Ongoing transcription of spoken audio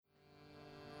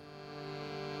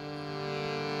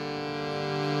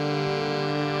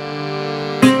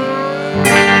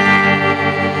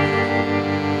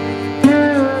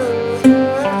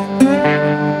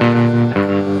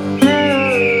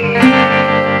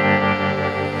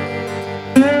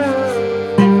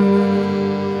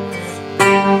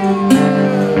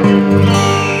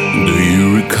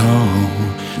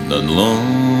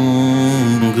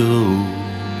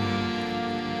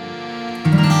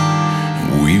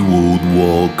would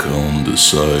walk on the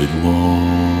sidewalk,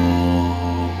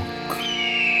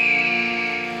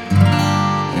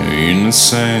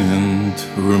 innocent,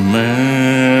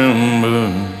 remember.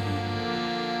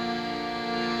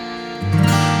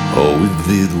 All we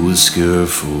did was care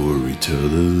for each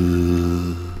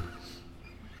other.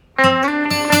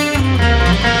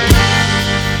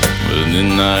 But the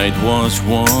night was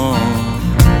warm,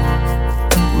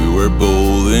 we were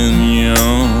bold and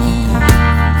young.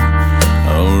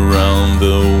 Around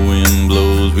the wind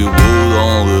blows, we would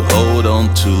all hold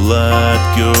on to let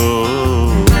go.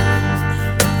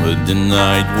 But the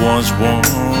night was warm,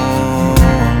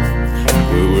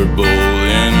 we were bold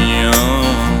and young.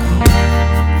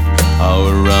 All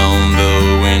around the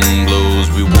wind blows,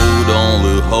 we would all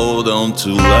hold on to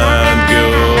let go.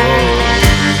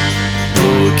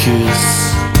 Blow a kiss,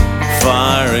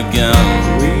 fire again.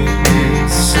 We need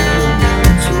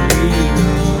someone to lean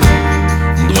on.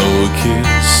 Blow a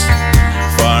kiss,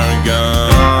 fire again.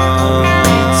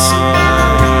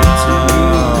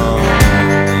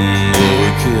 Blow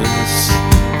a kiss,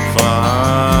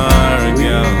 fire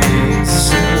again.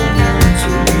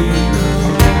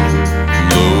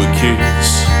 Blow a kiss,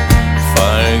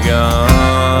 fire again.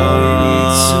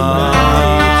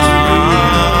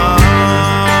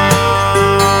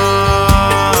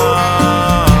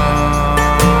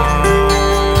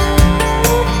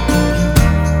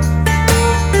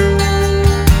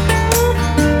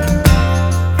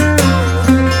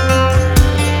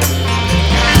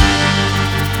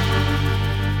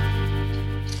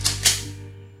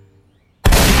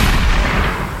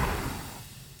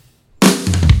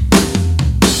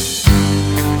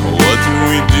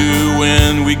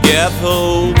 When we get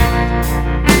home,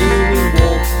 will we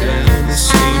walk down the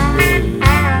same road?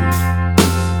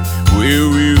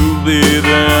 Will you be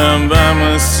there by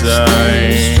my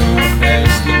side?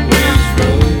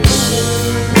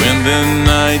 When the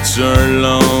nights are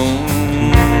long,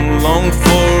 long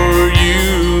for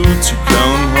you to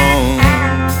come home.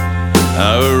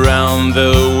 Around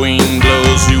the wind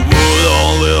blows, you would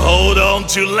only hold on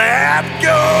to let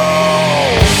go.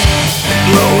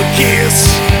 Blow a kiss,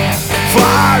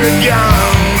 fire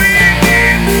again.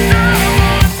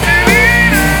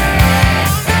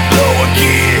 Blow a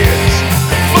kiss,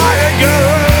 fire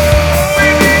again.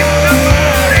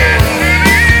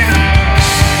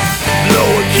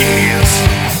 Blow a kiss,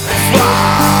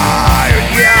 fire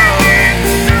again.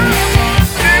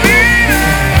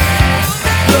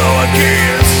 Blow a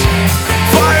kiss,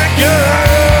 fire again.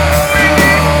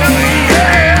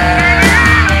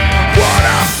 What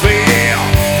I feel,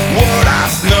 what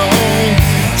I've known.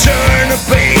 Turn the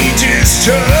pages,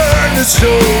 turn the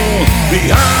stone.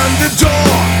 Behind the door